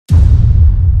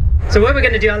So what we're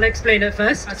going to do, I'll explain it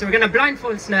first. So we're going to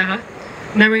blindfold Sneha,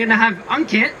 and then we're going to have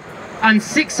Ankit and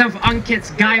 6 of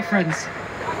Ankit's guy friends.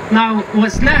 Now,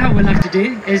 what Sneha will have to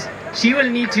do is she will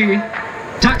need to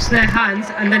touch their hands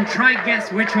and then try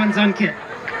guess which one's Ankit.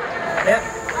 Yep.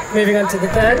 Moving on to the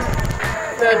third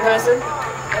person.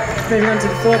 Moving on to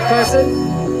the 4th person.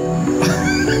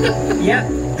 Yep.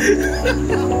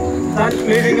 Done.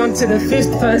 Moving on to the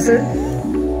 5th person.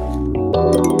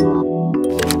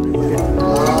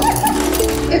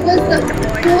 It was the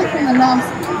 4th from the last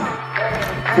one.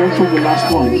 4th from the last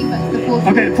one.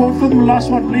 Okay, 4th from the last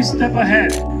one, please step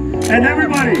ahead. And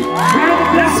everybody,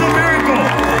 that's a miracle!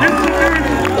 It's a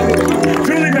miracle!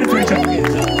 Truly meant for each other.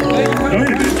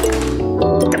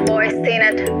 The boys seen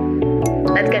it.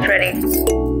 Let's get ready.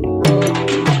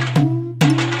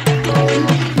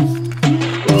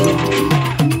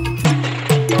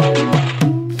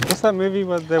 What's that movie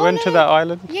where they went to that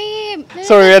island? Yeah. No,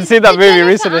 Sorry, we had seen that movie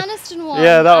recently. One,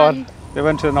 yeah, that one. They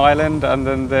went to an island and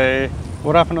then they...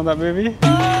 What happened on that movie?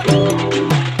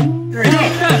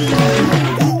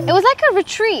 It was like a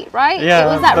retreat, right? Yeah, it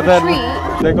was that but retreat.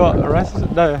 Then they got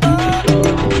arrested. No.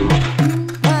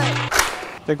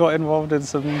 They got involved in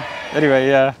some... Anyway,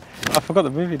 yeah. I forgot the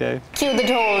movie name. Cue the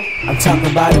door. I'm talking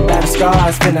about the better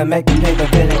scars. Finna make the paper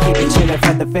villain. Keep it chillin'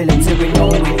 from the feeling till we know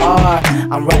who we are.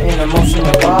 I'm writing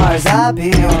emotional bars. I'll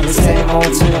be on the same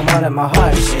old tune, one of my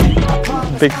heart shit.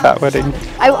 Big fat wedding.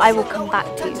 I will come back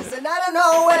to you. I don't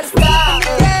know where to stop.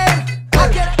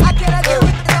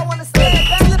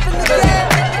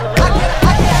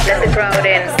 Let the crowd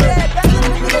in.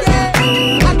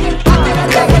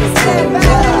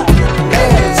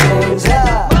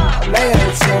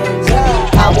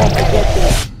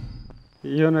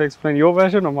 You want to explain your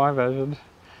version or my version?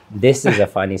 This is a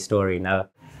funny story now.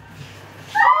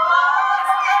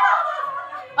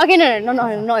 Okay, no,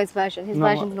 not his version. His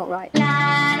version's not right.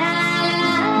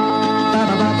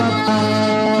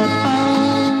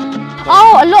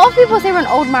 Oh, a lot of people say we're an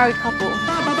old married couple.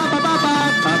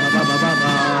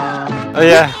 Oh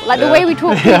yeah. Like the way we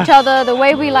talk to each other, the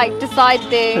way we like decide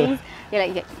things. You're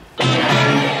like,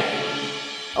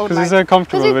 because we're so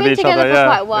comfortable with each other. Yeah,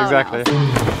 quite a while exactly. Now.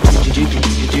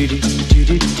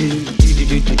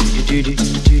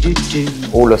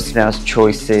 All of Sneha's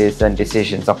choices and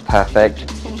decisions are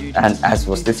perfect, and as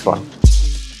was this one.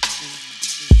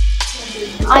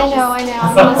 I know.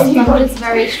 I'm just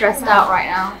very stressed out right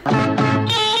now.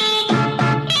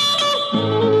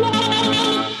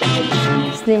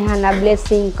 સ્નેહાના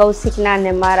blessing કૌશિકના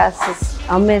ને મારા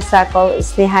હંમેશા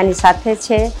સ્નેહાની સાથે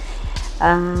છે.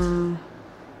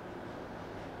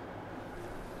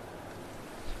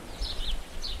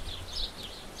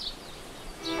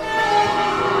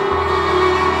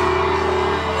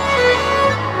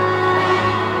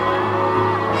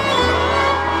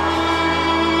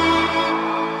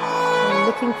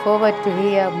 Looking forward to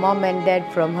hear mom and dad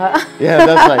from her. Yeah,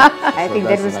 that's right. I think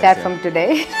that will start from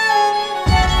today.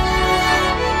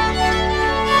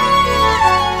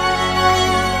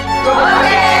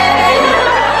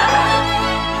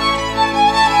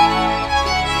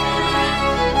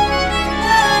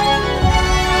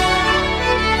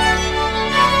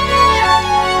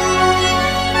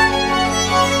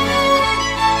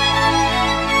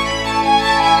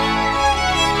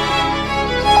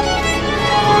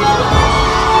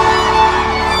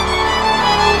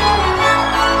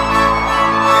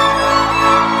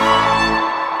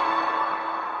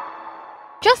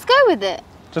 Just go with it.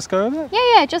 Just go with it?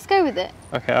 Yeah, just go with it.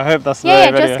 Okay, I hope that's the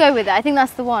Yeah, video. just go with it. I think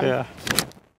that's the one. Yeah.